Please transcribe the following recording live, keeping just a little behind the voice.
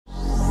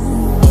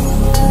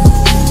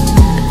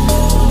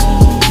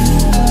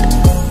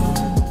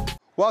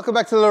Welcome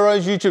back to the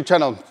Rose YouTube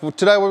channel.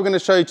 Today what we're going to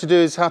show you to do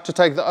is how to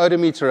take the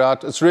odometer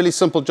out. It's a really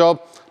simple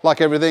job, like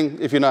everything,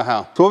 if you know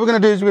how. So what we're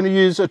going to do is we're going to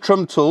use a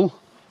trim tool.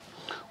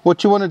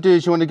 What you want to do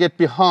is you want to get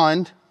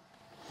behind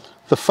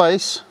the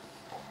face,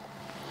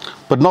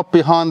 but not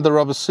behind the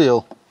rubber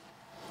seal.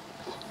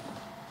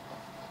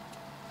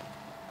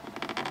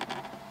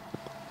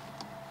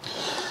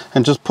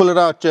 And just pull it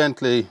out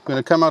gently. We're going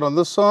to come out on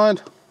this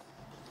side.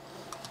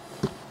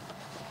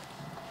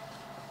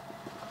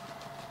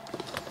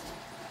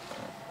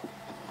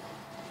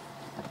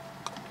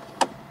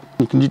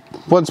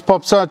 Once it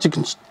pops out, you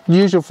can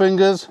use your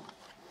fingers,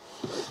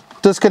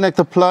 disconnect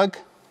the plug,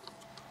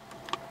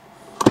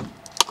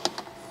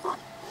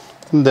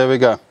 and there we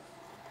go.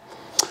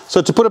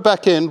 So to put it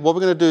back in, what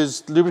we're going to do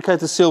is lubricate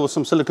the seal with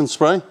some silicone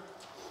spray.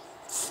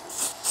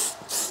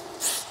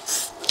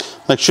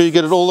 Make sure you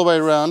get it all the way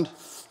around.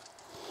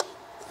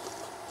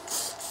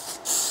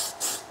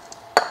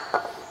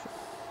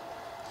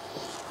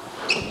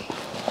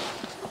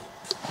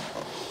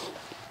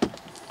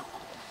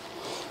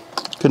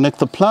 Connect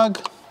the plug.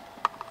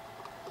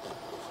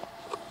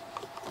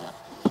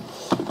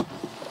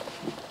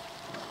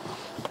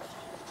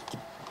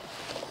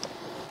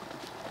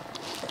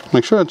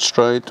 Make sure it's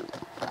straight,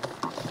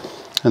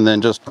 and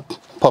then just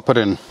pop it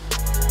in.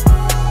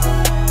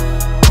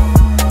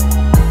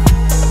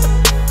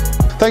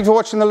 Thanks for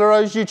watching the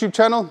Rose YouTube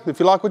channel. If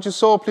you like what you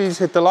saw, please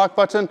hit the like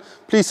button.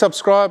 Please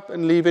subscribe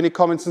and leave any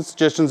comments and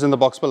suggestions in the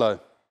box below.